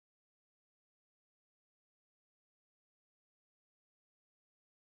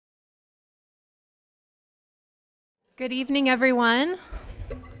Good evening, everyone.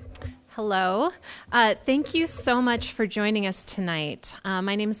 Hello. Thank you so much for joining us tonight.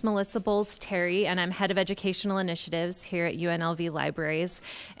 My name is Melissa Bowles-Terry, and I'm Head of Educational Initiatives here at UNLV Libraries.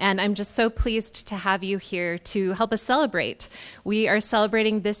 And I'm just so pleased to have you here to help us celebrate. We are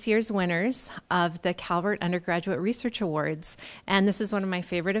celebrating this year's winners of the Calvert Undergraduate Research Awards. And this is one of my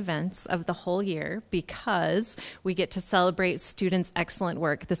favorite events of the whole year because we get to celebrate students' excellent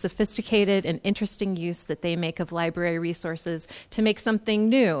work, the sophisticated and interesting use that they make of library resources to make something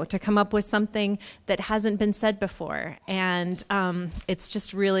new, to come up with something that hasn't been said before. And it's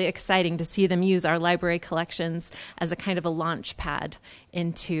just really exciting to see them use our library collections as a kind of a launch pad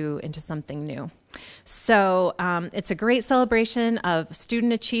into something new. So it's a great celebration of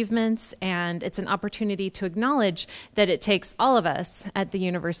student achievements, and it's an opportunity to acknowledge that it takes all of us at the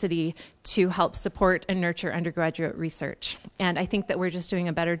university to help support and nurture undergraduate research. And I think that we're just doing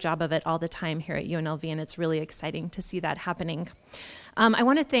a better job of it all the time here at UNLV, and it's really exciting to see that happening. I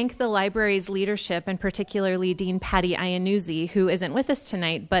want to thank the library's leadership, and particularly Dean Patty Iannuzzi, who isn't with us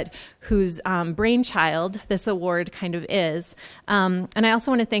tonight, but whose brainchild this award kind of is. And I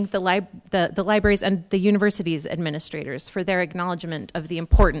also want to thank the libraries and the university's administrators for their acknowledgement of the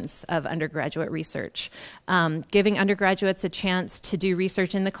importance of undergraduate research. Giving undergraduates a chance to do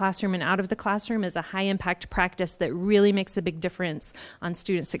research in the classroom and out of the classroom is a high-impact practice that really makes a big difference on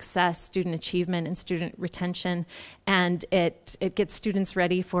student success, student achievement, and student retention. And it gets students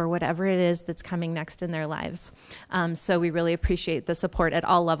ready for whatever it is that's coming next in their lives. So we really appreciate the support at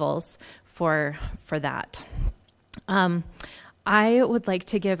all levels for that. I would like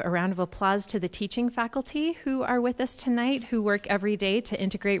to give a round of applause to the teaching faculty who are with us tonight, who work every day to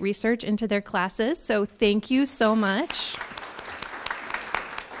integrate research into their classes. So thank you so much.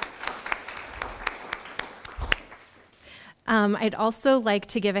 I'd also like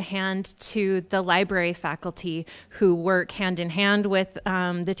to give a hand to the library faculty who work hand in hand with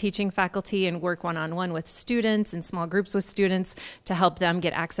the teaching faculty and work one-on-one with students and small groups with students to help them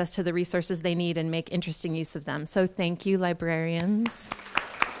get access to the resources they need and make interesting use of them. So thank you, librarians.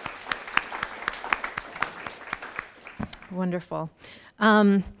 Wonderful.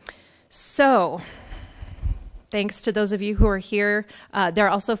 Thanks to those of you who are here. There are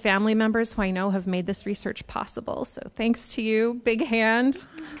also family members who I know have made this research possible. So thanks to you, big hand.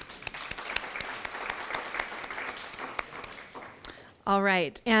 All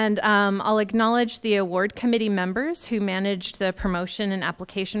right, and I'll acknowledge the award committee members who managed the promotion and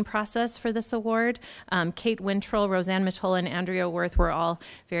application process for this award. Kate Wintrell, Roseanne Matola, and Andrea Worth were all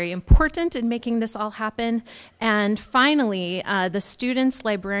very important in making this all happen. And finally, the students,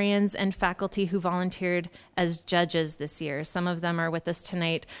 librarians, and faculty who volunteered as judges this year. Some of them are with us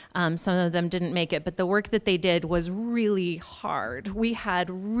tonight, some of them didn't make it, but the work that they did was really hard. We had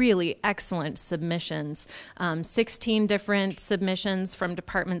really excellent submissions, 16 different submissions from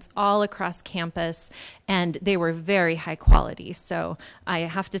departments all across campus, and they were very high quality. So I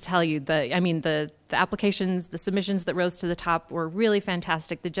have to tell you, the applications, the submissions that rose to the top were really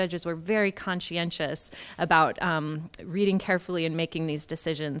fantastic. The judges were very conscientious about reading carefully and making these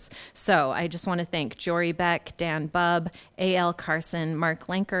decisions. So I just want to thank Jory Beck, Dan Bubb, A.L. Carson, Mark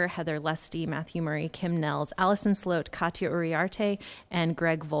Lenker, Heather Lusty, Matthew Murray, Kim Nels, Allison Sloat, Katya Uriarte, and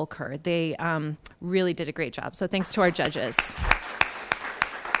Greg Volker. They really did a great job. So thanks to our judges.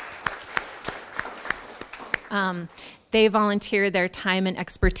 They volunteer their time and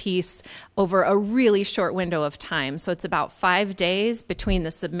expertise over a really short window of time. So it's about 5 days between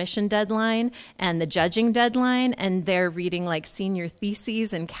the submission deadline and the judging deadline, and they're reading like senior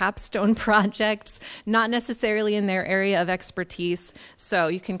theses and capstone projects, not necessarily in their area of expertise. So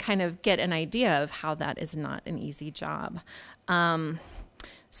you can kind of get an idea of how that is not an easy job.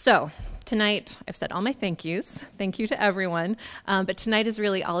 So tonight, I've said all my thank yous. Thank you to everyone. But tonight is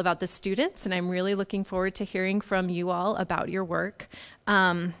really all about the students, and I'm really looking forward to hearing from you all about your work.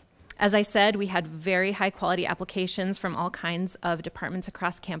 As I said, we had very high quality applications from all kinds of departments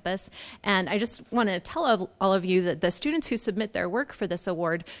across campus. And I just want to tell all of you that the students who submit their work for this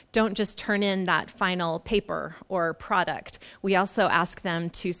award don't just turn in that final paper or product. We also ask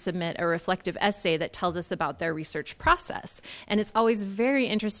them to submit a reflective essay that tells us about their research process. And it's always very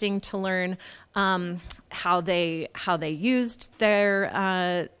interesting to learn how they used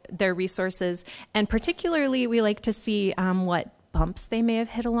their resources. And particularly, we like to see what bumps they may have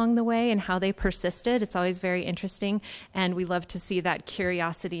hit along the way and how they persisted. It's always very interesting, and we love to see that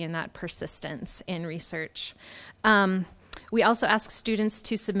curiosity and that persistence in research. We also ask students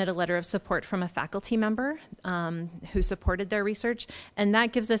to submit a letter of support from a faculty member who supported their research, and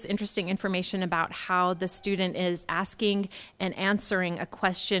that gives us interesting information about how the student is asking and answering a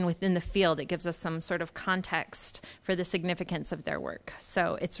question within the field. It gives us some sort of context for the significance of their work.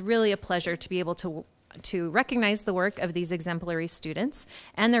 So it's really a pleasure to be able to recognize the work of these exemplary students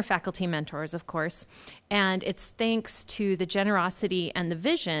and their faculty mentors, of course. And it's thanks to the generosity and the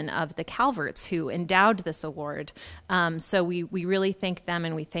vision of the Calverts who endowed this award. So we really thank them,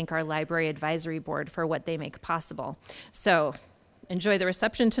 and we thank our library advisory board for what they make possible. So enjoy the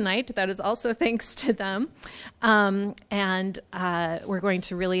reception tonight. That is also thanks to them. And we're going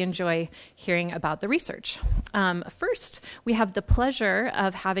to really enjoy hearing about the research. First, we have the pleasure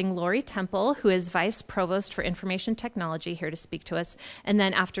of having Lori Temple, who is Vice Provost for Information Technology, here to speak to us. And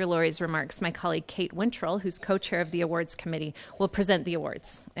then after Lori's remarks, my colleague Kate Wintrell, who's co-chair of the awards committee, will present the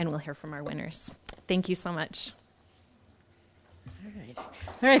awards, and we'll hear from our winners. Thank you so much. All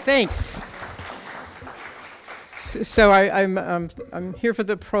right, thanks. So I'm here for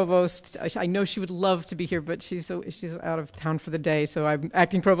the provost. I know she would love to be here, but she's out of town for the day, so I'm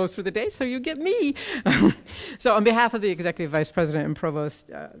acting provost for the day, so you get me. So on behalf of the executive vice president and provost,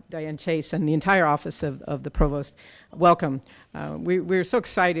 Diane Chase, and the entire office of the provost, welcome. We're so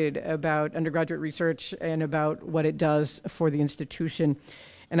excited about undergraduate research and about what it does for the institution.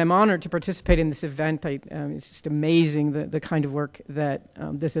 And I'm honored to participate in this event. It's just amazing the kind of work that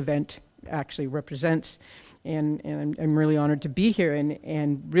this event actually represents. And I'm really honored to be here,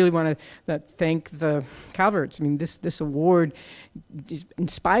 and really want to thank the Calverts. I mean, this award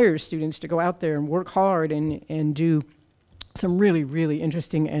inspires students to go out there and work hard and do some really, really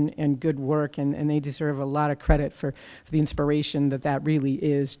interesting and good work, and they deserve a lot of credit for the inspiration that really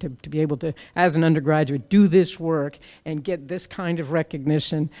is, to be able to, as an undergraduate, do this work and get this kind of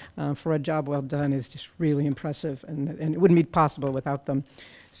recognition for a job well done is just really impressive, and it wouldn't be possible without them.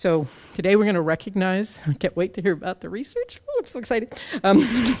 So today we're going to recognize, I can't wait to hear about the research. Oh, I'm so excited.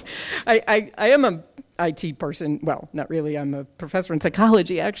 I am an IT person. Well, not really. I'm a professor in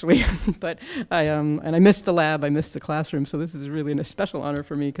psychology, actually. But and I missed the lab. I missed the classroom. So this is really a special honor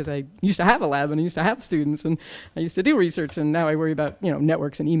for me, because I used to have a lab, and I used to have students, and I used to do research, and now I worry about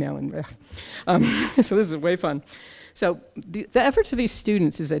networks and email. And so this is way fun. So the efforts of these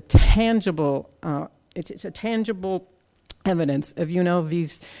students is a tangible, it's a tangible evidence of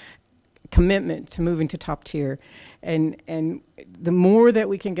UNLV's commitment to moving to top tier, and the more that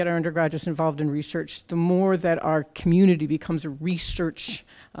we can get our undergraduates involved in research, the more that our community becomes a research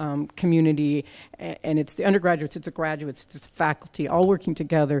community, and it's the undergraduates, it's the graduates, it's the faculty, all working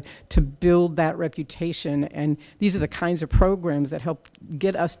together to build that reputation. And these are the kinds of programs that help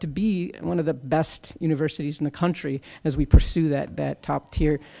get us to be one of the best universities in the country as we pursue that top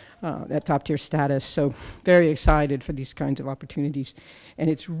tier status. So very excited for these kinds of opportunities. And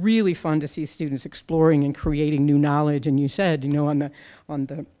it's really fun to see students exploring and creating new knowledge. And you said, on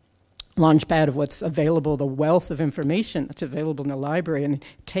the launchpad of what's available, the wealth of information that's available in the library, and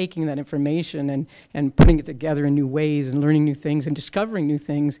taking that information and putting it together in new ways, and learning new things and discovering new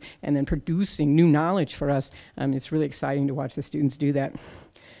things, and then producing new knowledge for us. It's really exciting to watch the students do that.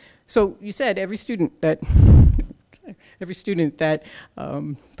 So you said every student that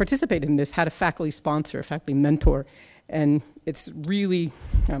participated in this had a faculty sponsor, a faculty mentor. And it's really,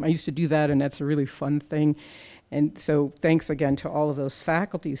 I used to do that, and that's a really fun thing. And so thanks again to all of those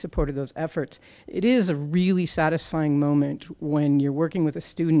faculty who supported those efforts. It is a really satisfying moment when you're working with a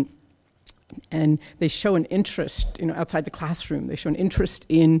student and they show an interest, outside the classroom. They show an interest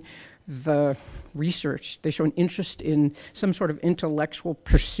in the research. They show an interest in some sort of intellectual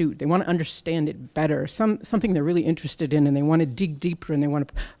pursuit. They want to understand it better, something they're really interested in, and they want to dig deeper, and they want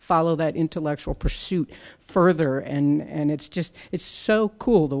to follow that intellectual pursuit further. And it's so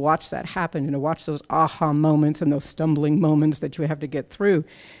cool to watch that happen, and to watch those aha moments and those stumbling moments that you have to get through.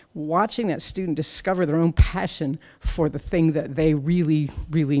 Watching that student discover their own passion for the thing that they really,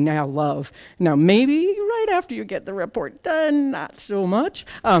 really now love. Now, maybe right after you get the report done, not so much.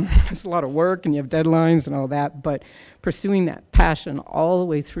 It's a lot of work, and you have deadlines and all that, but pursuing that passion all the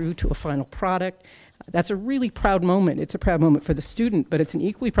way through to a final product, that's a really proud moment. It's a proud moment for the student, but it's an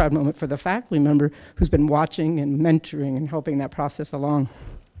equally proud moment for the faculty member who's been watching and mentoring and helping that process along.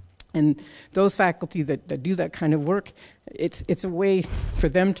 And those faculty that do that kind of work, it's a way for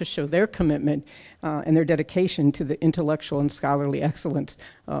them to show their commitment and their dedication to the intellectual and scholarly excellence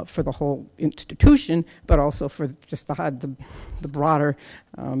for the whole institution, but also for just the broader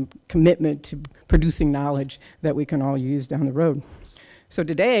commitment to producing knowledge that we can all use down the road. So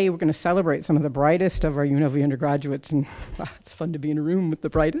today, we're going to celebrate some of the brightest of our UNLV undergraduates, and it's fun to be in a room with the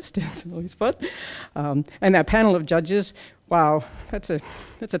brightest. It's always fun. And that panel of judges wow, that's a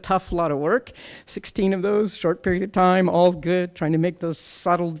tough lot of work. 16 of those, short period of time, all good, trying to make those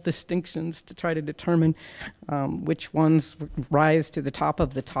subtle distinctions to try to determine which ones rise to the top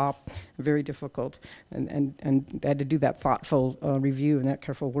of the top. Very difficult, and they had to do that thoughtful review and that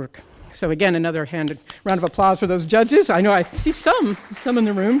careful work. So again, another round of applause for those judges. I know I see some in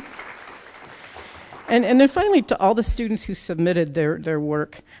the room. And then finally, to all the students who submitted their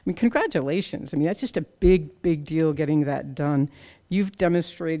work, I mean, congratulations. I mean, that's just a big, big deal getting that done. You've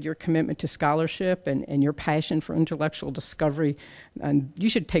demonstrated your commitment to scholarship and your passion for intellectual discovery, and you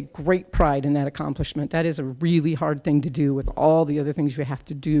should take great pride in that accomplishment. That is a really hard thing to do with all the other things you have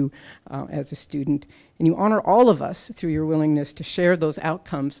to do as a student. And you honor all of us through your willingness to share those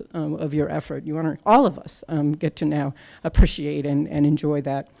outcomes of your effort. You honor all of us, get to now appreciate and enjoy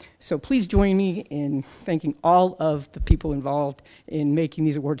that. So please join me in thanking all of the people involved in making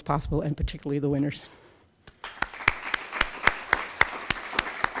these awards possible, and particularly the winners.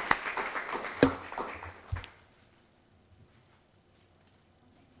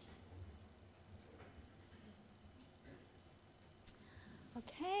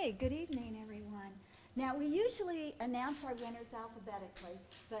 Okay, good evening, everyone. Now, we usually announce our winners alphabetically,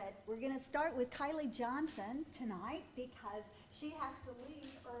 but we're going to start with Kylie Johnson tonight because she has to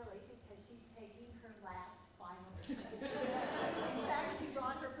leave early because she's taking her last final exam. In fact, she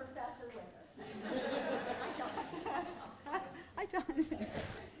brought her professor with us. I don't.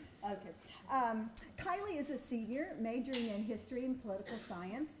 Okay. Kylie is a senior majoring in history and political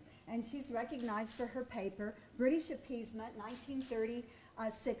science, and she's recognized for her paper, British Appeasement,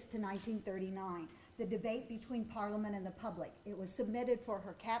 1936 to 1939. The debate between Parliament and the public. It was submitted for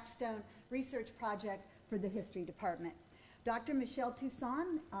her capstone research project for the history department. Dr. Michelle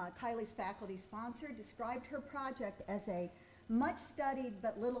Toussaint, Kylie's faculty sponsor, described her project as a much studied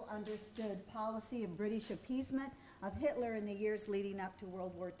but little understood policy of British appeasement of Hitler in the years leading up to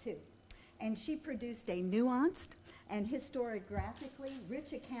World War II. And she produced a nuanced and historiographically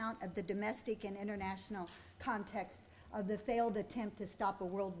rich account of the domestic and international context of the failed attempt to stop a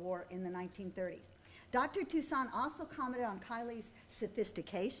world war in the 1930s. Dr. Toussaint also commented on Kylie's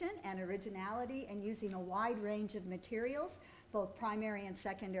sophistication and originality in using a wide range of materials, both primary and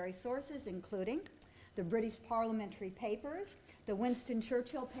secondary sources, including the British Parliamentary Papers, the Winston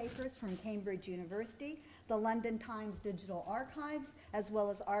Churchill Papers from Cambridge University, the London Times Digital Archives, as well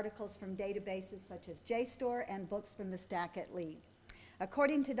as articles from databases such as JSTOR and books from the stack at Leeds.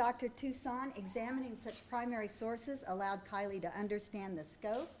 According to Dr. Toussaint, examining such primary sources allowed Kylie to understand the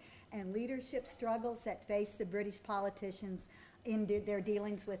scope and leadership struggles that faced the British politicians in their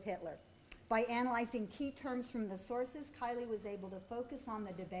dealings with Hitler. By analyzing key terms from the sources, Kylie was able to focus on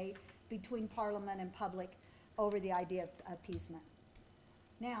the debate between Parliament and public over the idea of appeasement.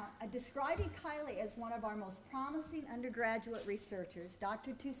 Now, describing Kylie as one of our most promising undergraduate researchers,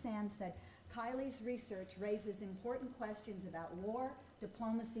 Dr. Toussaint said, Kylie's research raises important questions about war,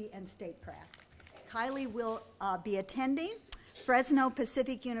 diplomacy, and statecraft. Kylie will be attending Fresno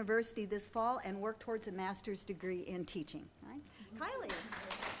Pacific University this fall and work towards a master's degree in teaching. Right? Kylie.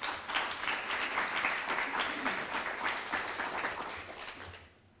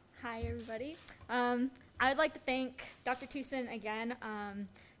 Hi, everybody. I would like to thank Dr. Toussaint again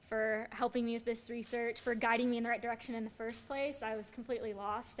for helping me with this research, for guiding me in the right direction in the first place. I was completely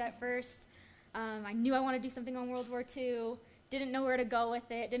lost at first. I knew I wanted to do something on World War II, didn't know where to go with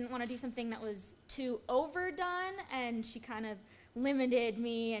it, didn't want to do something that was too overdone, and she kind of limited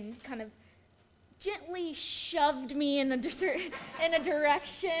me and kind of gently shoved me in a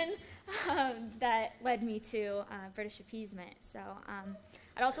direction that led me to British appeasement. So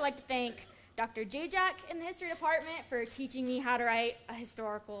I'd also like to thank Dr. Jajak in the history department for teaching me how to write a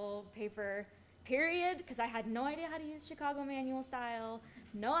historical paper, period, because I had no idea how to use Chicago manual style,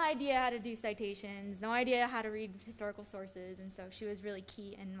 no idea how to do citations, no idea how to read historical sources, and so she was really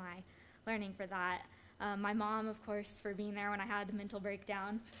key in my learning for that. My mom, of course, for being there when I had a mental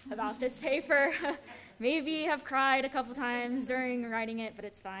breakdown about this paper. Maybe have cried a couple times during writing it, but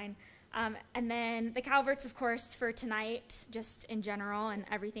it's fine. And then the Calverts, of course, for tonight, just in general, and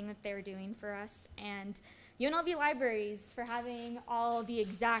everything that they're doing for us. And UNLV Libraries for having all the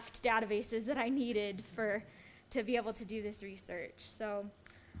exact databases that I needed to be able to do this research. So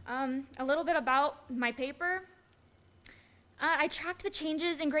a little bit about my paper. I tracked the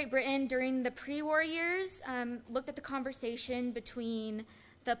changes in Great Britain during the pre-war years, looked at the conversation between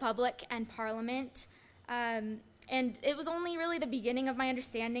the public and Parliament, and it was only really the beginning of my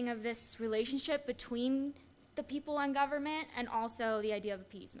understanding of this relationship between the people and government and also the idea of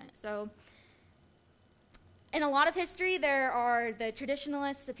appeasement. So In a lot of history, there are the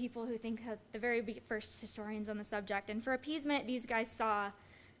traditionalists, the people who think of the very first historians on the subject, and for appeasement, these guys saw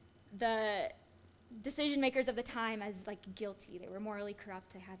the decision makers of the time as like guilty. They were morally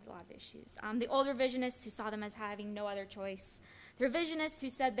corrupt. They had a lot of issues. The old revisionists who saw them as having no other choice. The revisionists who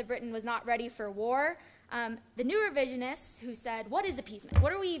said that Britain was not ready for war. The new revisionists who said, what is appeasement?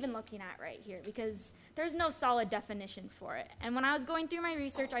 What are we even looking at right here? Because there's no solid definition for it. And when I was going through my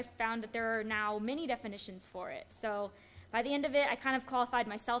research, I found that there are now many definitions for it. So by the end of it, I kind of qualified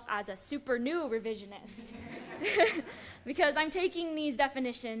myself as a super new revisionist because I'm taking these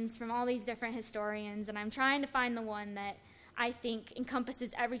definitions from all these different historians and I'm trying to find the one that I think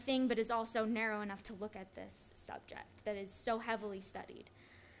encompasses everything but is also narrow enough to look at this subject that is so heavily studied.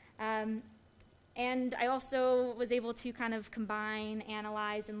 And I also was able to kind of combine,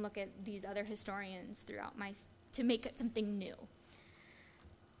 analyze, and look at these other historians throughout to make it something new.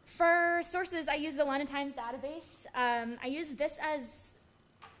 For sources, I use the London Times database. I use this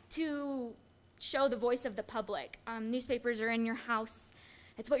to show the voice of the public. Newspapers are in your house.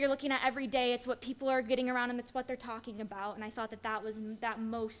 It's what you're looking at every day. It's what people are getting around, and it's what they're talking about. And I thought that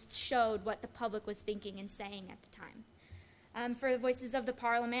most showed what the public was thinking and saying at the time. For the voices of the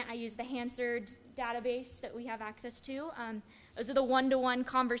Parliament, I use the Hansard database that we have access to. Those are the one-to-one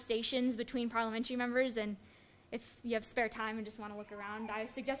conversations between parliamentary members, and if you have spare time and just want to look around, I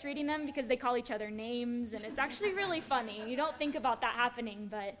suggest reading them because they call each other names, and it's actually really funny. You don't think about that happening,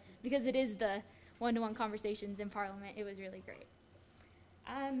 but because it is the one-to-one conversations in Parliament, it was really great.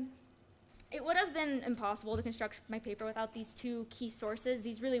 It would have been impossible to construct my paper without these two key sources.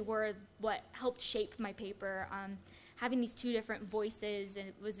 These really were what helped shape my paper. Having these two different voices, and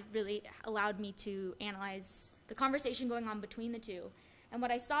it was really allowed me to analyze the conversation going on between the two. And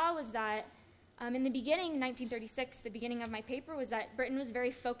what I saw was that in the beginning, 1936, the beginning of my paper was that Britain was very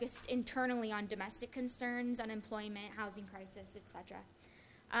focused internally on domestic concerns, unemployment, housing crisis, etc.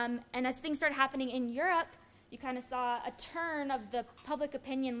 And as things started happening in Europe, you kind of saw a turn of the public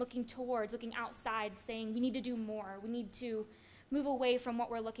opinion looking outside, saying we need to do more. We need to move away from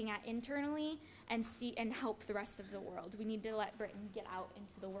what we're looking at internally and help the rest of the world. We need to let Britain get out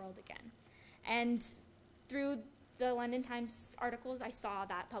into the world again. And through the London Times articles, I saw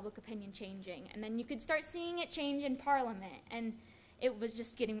that public opinion changing. And then you could start seeing it change in Parliament. And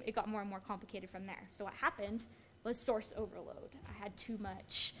it got more and more complicated from there. So what happened was source overload. I had too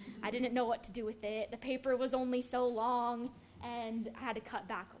much. I didn't know what to do with it. The paper was only so long, and I had to cut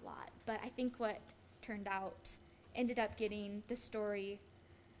back a lot. But I think what turned out ended up getting the story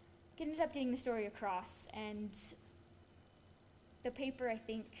across, and the paper, I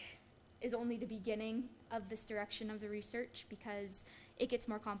think, is only the beginning of this direction of the research because it gets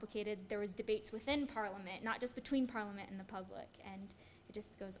more complicated. There was debates within Parliament, not just between Parliament and the public, and it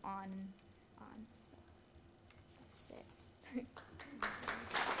just goes on and on. So that's it.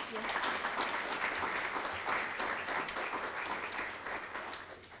 Yeah.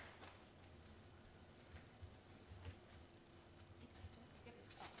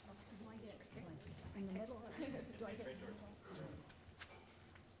 In the middle? Do I get it?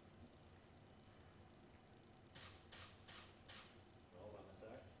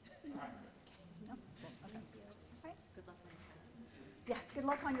 No? Okay. Okay. Yeah, good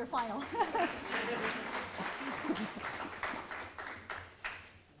luck on your final.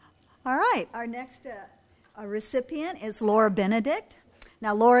 All right, our next recipient is Laura Benedict.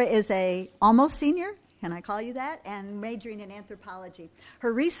 Now, Laura is almost senior, can I call you that, and majoring in anthropology.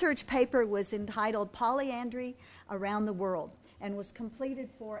 Her research paper was entitled Polyandry Around the World and was completed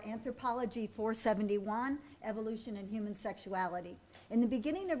for Anthropology 471, Evolution and Human Sexuality. In the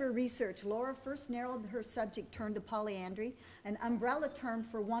beginning of her research, Laura first narrowed her subject term to polyandry, an umbrella term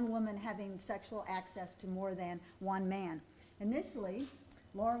for one woman having sexual access to more than one man. Initially,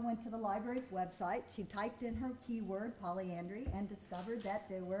 Laura went to the library's website. She typed in her keyword, polyandry, and discovered that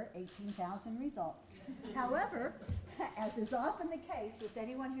there were 18,000 results. However, as is often the case with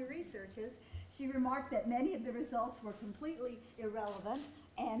anyone who researches, she remarked that many of the results were completely irrelevant,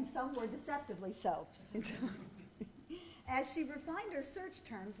 and some were deceptively so. As she refined her search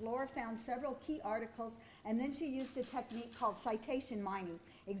terms, Laura found several key articles, and then she used a technique called citation mining,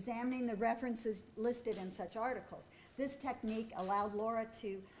 examining the references listed in such articles. This technique allowed Laura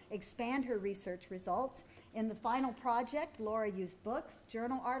to expand her research results. In the final project, Laura used books,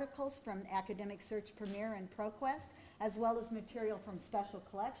 journal articles from Academic Search Premier and ProQuest, as well as material from special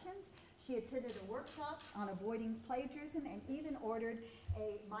collections. She attended a workshop on avoiding plagiarism and even ordered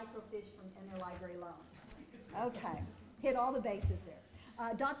a microfiche from interlibrary loan. Okay, hit all the bases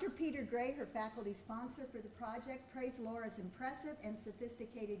there. Dr. Peter Gray, her faculty sponsor for the project, praised Laura's impressive and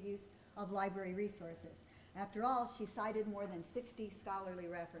sophisticated use of library resources. After all, she cited more than 60 scholarly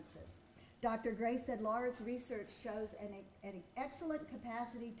references. Dr. Gray said Laura's research shows an excellent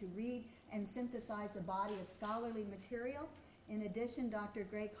capacity to read and synthesize a body of scholarly material. In addition, Dr.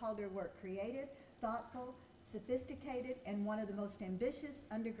 Gray called her work creative, thoughtful, sophisticated, and one of the most ambitious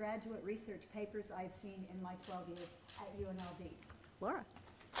undergraduate research papers I've seen in my 12 years at UNLV. Laura.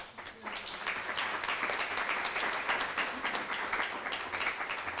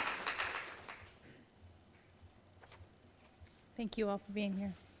 Thank you all for being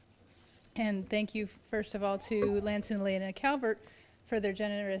here. And thank you, first of all, to Lance and Elena Calvert for their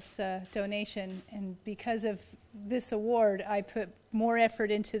generous donation. And because of this award, I put more effort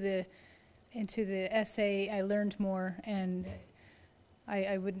into the essay. I learned more, and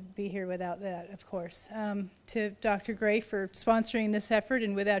I wouldn't be here without that, of course. To Dr. Gray for sponsoring this effort,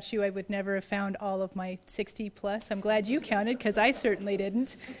 and without you, I would never have found all of my 60 plus. I'm glad you counted, because I certainly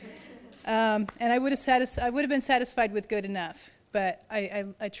didn't. And I would have been satisfied with good enough. But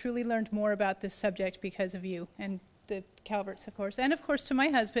I truly learned more about this subject because of you, and the Calverts, of course. And, of course, to my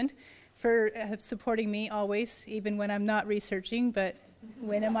husband for supporting me always, even when I'm not researching. But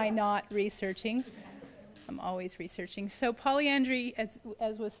when am I not researching? I'm always researching. So polyandry, as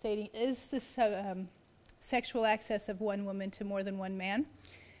was stating, is the sexual access of one woman to more than one man.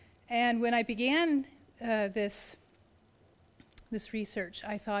 And when I began this research,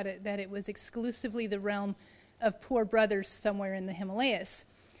 I thought that it was exclusively the realm of poor brothers somewhere in the Himalayas.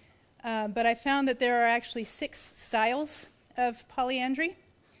 But I found that there are actually 6 styles of polyandry.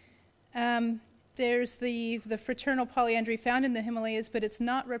 There's the fraternal polyandry found in the Himalayas, but it's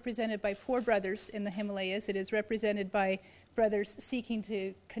not represented by poor brothers in the Himalayas. It is represented by brothers seeking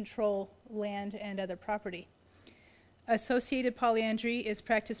to control land and other property. Associated polyandry is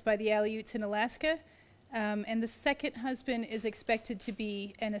practiced by the Aleuts in Alaska, and the second husband is expected to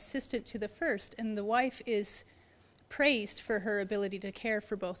be an assistant to the first, and the wife is praised for her ability to care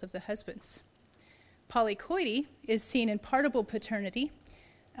for both of the husbands. Polycoity is seen in partible paternity,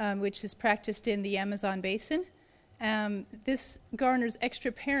 which is practiced in the Amazon basin. This garners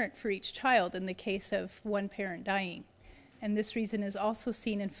extra parent for each child in the case of one parent dying. And this reason is also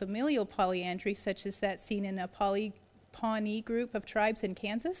seen in familial polyandry, such as that seen in a Pawnee group of tribes in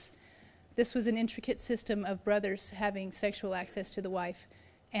Kansas. This was an intricate system of brothers having sexual access to the wife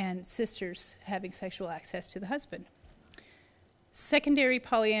and sisters having sexual access to the husband. Secondary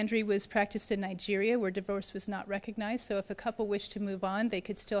polyandry was practiced in Nigeria, where divorce was not recognized, so if a couple wished to move on, they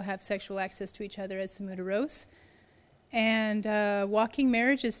could still have sexual access to each other as the mood arose. And walking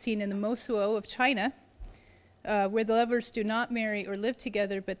marriage is seen in the Mosuo of China, where the lovers do not marry or live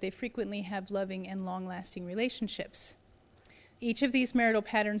together, but they frequently have loving and long-lasting relationships. Each of these marital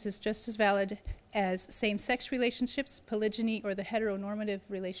patterns is just as valid as same-sex relationships, polygyny, or the heteronormative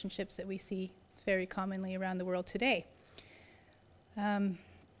relationships that we see very commonly around the world today.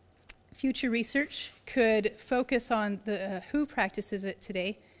 Future research could focus on who practices it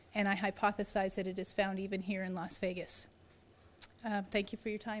today, and I hypothesize that it is found even here in Las Vegas. Thank you for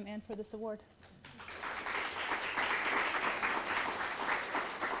your time and for this award.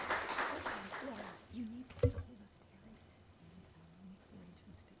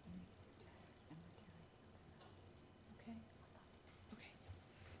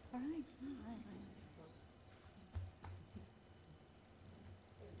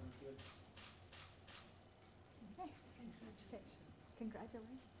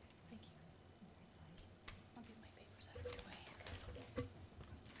 Congratulations. Thank you. I'll get my papers out of the way.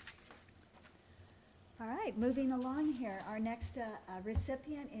 All right, moving along here. Our next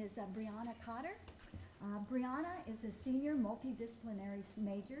recipient is Brianna Cotter. Brianna is a senior multidisciplinary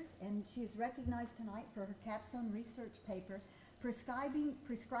major, and she is recognized tonight for her capstone research paper,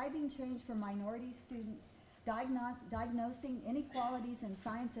 Prescribing Change for Minority Students, Diagnosing Inequalities in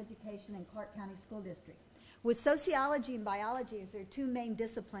Science Education in Clark County School District. With sociology and biology as their 2 main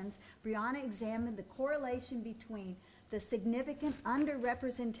disciplines, Brianna examined the correlation between the significant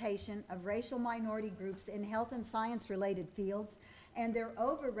underrepresentation of racial minority groups in health and science-related fields and their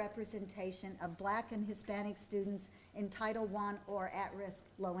overrepresentation of Black and Hispanic students in Title I or at-risk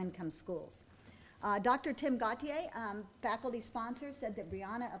low-income schools. Dr. Tim Gauthier, faculty sponsor, said that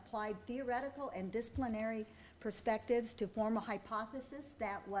Brianna applied theoretical and disciplinary perspectives to form a hypothesis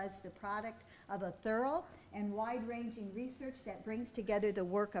that was the product of a thorough and wide-ranging research that brings together the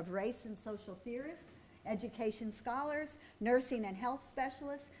work of race and social theorists, education scholars, nursing and health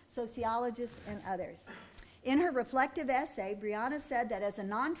specialists, sociologists, and others. In her reflective essay, Brianna said that as a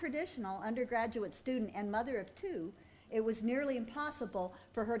non-traditional undergraduate student and mother of 2, it was nearly impossible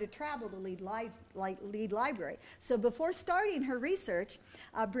for her to travel to lead library. So before starting her research,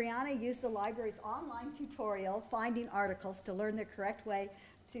 Brianna used the library's online tutorial, Finding Articles, to learn the correct way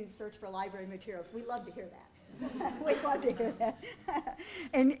to search for library materials. We love to hear that. We love to hear that.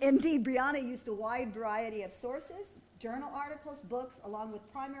 And indeed, Brianna used a wide variety of sources, journal articles, books, along with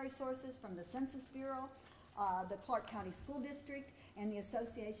primary sources from the Census Bureau, the Clark County School District, and the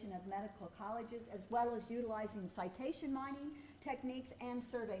Association of Medical Colleges, as well as utilizing citation mining techniques and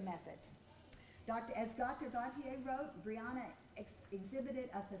survey methods. As Dr. Gautier wrote, Brianna exhibited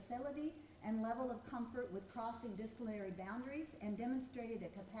a facility and level of comfort with crossing disciplinary boundaries and demonstrated a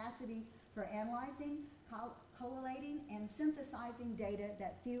capacity for analyzing, collating, and synthesizing data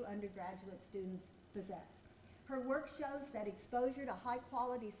that few undergraduate students possess. Her work shows that exposure to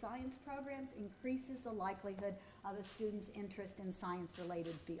high-quality science programs increases the likelihood of a student's interest in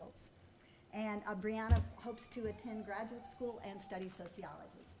science-related fields. And Brianna hopes to attend graduate school and study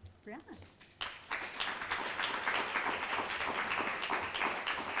sociology. Brianna.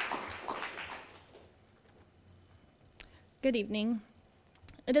 Good evening.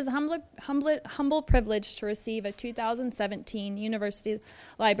 It is a humble privilege to receive a 2017 University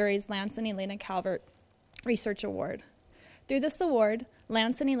Libraries Lance and Elena Calvert Research Award. Through this award,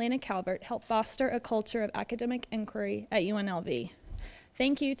 Lance and Elena Calvert help foster a culture of academic inquiry at UNLV.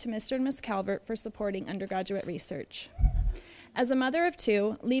 Thank you to Mr. and Ms. Calvert for supporting undergraduate research. As a mother of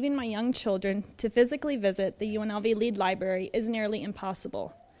two, leaving my young children to physically visit the UNLV Lead Library is nearly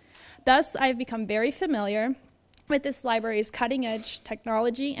impossible. Thus, I have become very familiar with this library's cutting-edge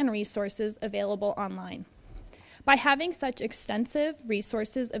technology and resources available online. By having such extensive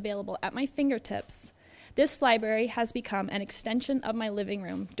resources available at my fingertips, this library has become an extension of my living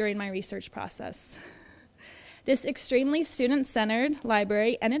room during my research process. This extremely student-centered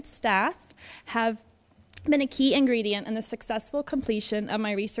library and its staff have been a key ingredient in the successful completion of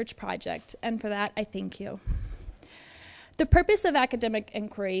my research project, and for that, I thank you. The purpose of academic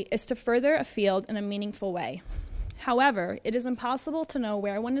inquiry is to further a field in a meaningful way. However, it is impossible to know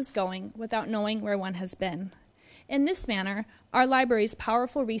where one is going without knowing where one has been. In this manner, our library's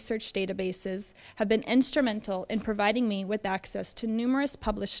powerful research databases have been instrumental in providing me with access to numerous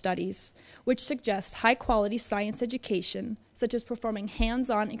published studies, which suggest high-quality science education, such as performing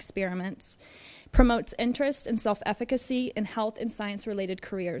hands-on experiments, promotes interest and self-efficacy in health and science-related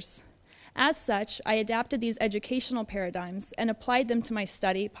careers. As such, I adapted these educational paradigms and applied them to my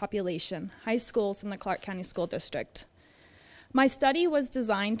study population, high schools in the Clark County School District. My study was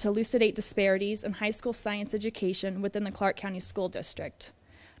designed to elucidate disparities in high school science education within the Clark County School District.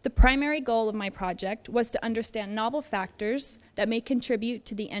 The primary goal of my project was to understand novel factors that may contribute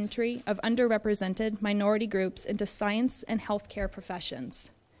to the entry of underrepresented minority groups into science and healthcare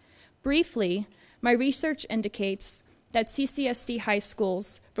professions. Briefly, my research indicates that CCSD high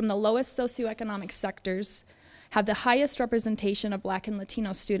schools from the lowest socioeconomic sectors have the highest representation of Black and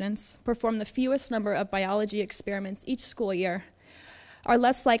Latino students, perform the fewest number of biology experiments each school year, are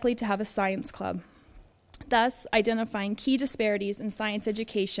less likely to have a science club, thus identifying key disparities in science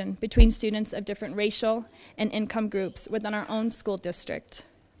education between students of different racial and income groups within our own school district.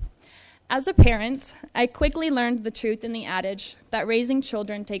 As a parent, I quickly learned the truth in the adage that raising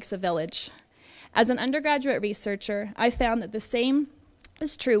children takes a village. As an undergraduate researcher, I found that the same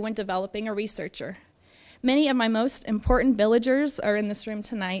is true when developing a researcher. Many of my most important villagers are in this room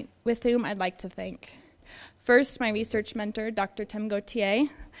tonight, with whom I'd like to thank. First, my research mentor, Dr. Tim Gautier,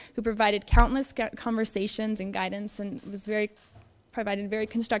 who provided countless conversations and guidance and provided very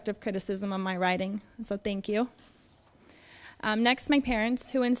constructive criticism of my writing, so thank you. Next, my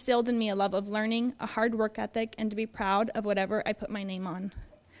parents, who instilled in me a love of learning, a hard work ethic, and to be proud of whatever I put my name on.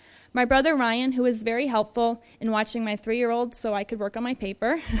 My brother Ryan, who was very helpful in watching my 3-year-old so I could work on my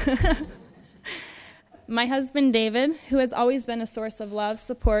paper. My husband, David, who has always been a source of love,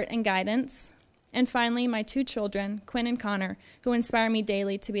 support, and guidance. And finally, my 2 children, Quinn and Connor, who inspire me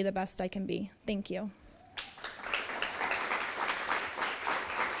daily to be the best I can be. Thank you.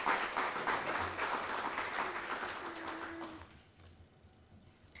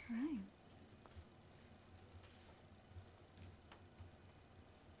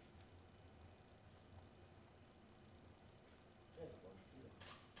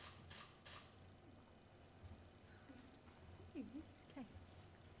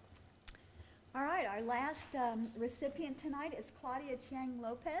 All right, our last recipient tonight is Claudia Chang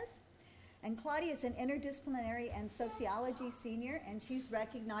Lopez. And Claudia is an interdisciplinary and sociology senior, and she's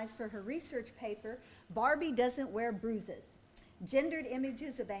recognized for her research paper, Barbie Doesn't Wear Bruises, Gendered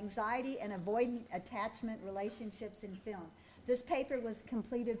Images of Anxiety and Avoidant Attachment Relationships in Film. This paper was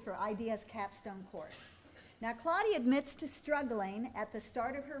completed for IDS capstone course. Now, Claudia admits to struggling at the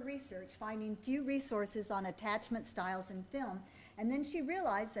start of her research, finding few resources on attachment styles in film, and then she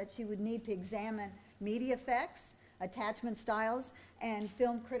realized that she would need to examine media effects, attachment styles, and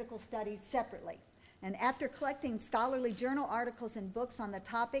film critical studies separately. And after collecting scholarly journal articles and books on the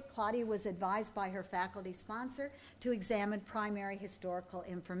topic, Claudia was advised by her faculty sponsor to examine primary historical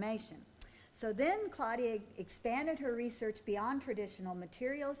information. So then Claudia expanded her research beyond traditional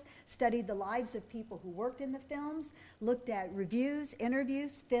materials, studied the lives of people who worked in the films, looked at reviews,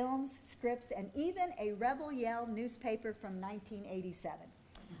 interviews, films, scripts, and even a Rebel Yell newspaper from 1987.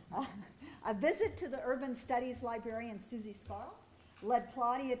 A visit to the Urban Studies librarian Susie Scarl led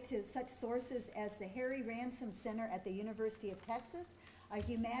Claudia to such sources as the Harry Ransom Center at the University of Texas, a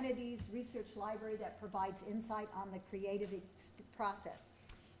humanities research library that provides insight on the creative process.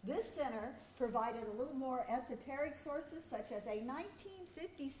 This center provided a little more esoteric sources, such as a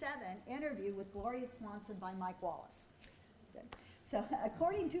 1957 interview with Gloria Swanson by Mike Wallace. So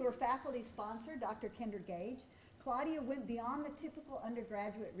according to her faculty sponsor, Dr. Kendra Gage, Claudia went beyond the typical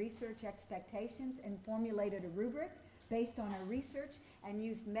undergraduate research expectations and formulated a rubric based on her research and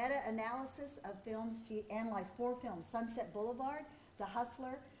used meta-analysis of films. She analyzed 4 films: Sunset Boulevard, The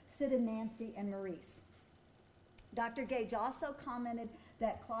Hustler, Sid and Nancy, and Maurice. Dr. Gage also commented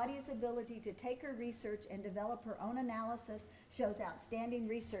that Claudia's ability to take her research and develop her own analysis shows outstanding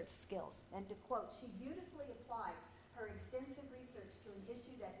research skills. And to quote, she beautifully applied her extensive research to an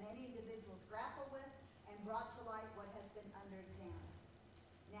issue that many individuals grapple with and brought to light what has been under-examined.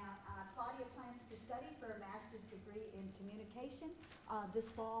 Now, Claudia plans to study for a master's degree in communication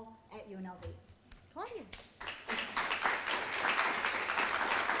this fall at UNLV. Claudia.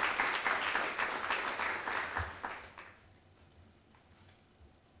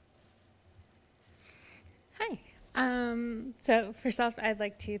 So first off, I'd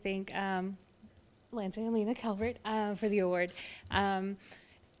like to thank Lance and Lena Calvert for the award. Sorry,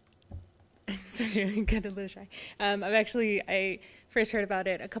 I got a little shy. I first heard about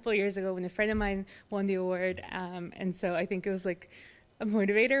it a couple of years ago when a friend of mine won the award, and so I think it was like a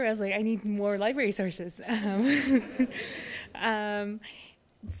motivator. I was like, I need more library sources.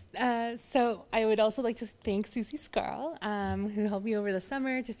 So I would also like to thank Susie Scarl, who helped me over the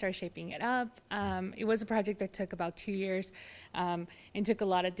summer to start shaping it up. It was a project that took about 2 years and took a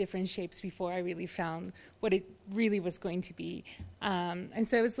lot of different shapes before I really found what it really was going to be. And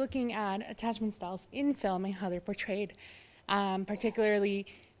so I was looking at attachment styles in film and how they're portrayed, particularly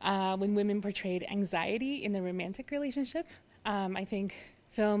when women portrayed anxiety in the romantic relationship. I think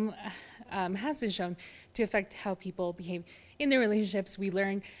film has been shown to affect how people behave in their relationships. We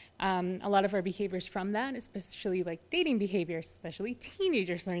learn a lot of our behaviors from that, especially like dating behaviors, especially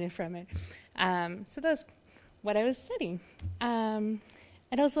teenagers learn it from it. So that's what I was studying.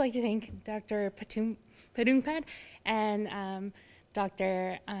 I'd also like to thank Dr. Padungpad and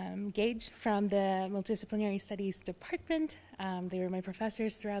Dr. Gage from the Multidisciplinary Studies Department. They were my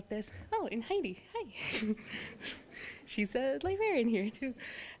professors throughout this. Oh, and Heidi, hi. She's a librarian here too.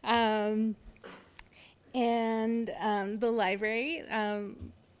 And the library,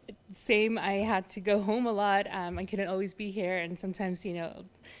 same, I had to go home a lot. I couldn't always be here, and sometimes, you know,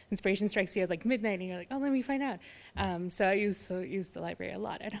 inspiration strikes you at like midnight, and you're like, oh, let me find out. So I used the library a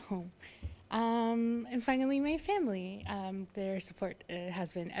lot at home. And finally, my family. Their support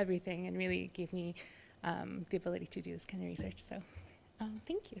has been everything and really gave me the ability to do this kind of research. So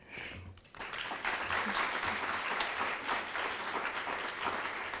thank you.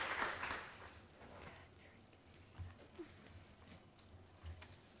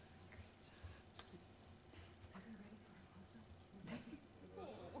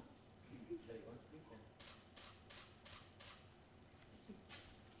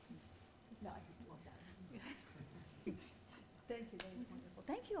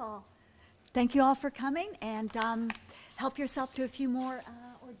 Thank you all for coming, and help yourself to a few more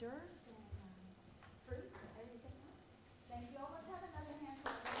hors d'oeuvres.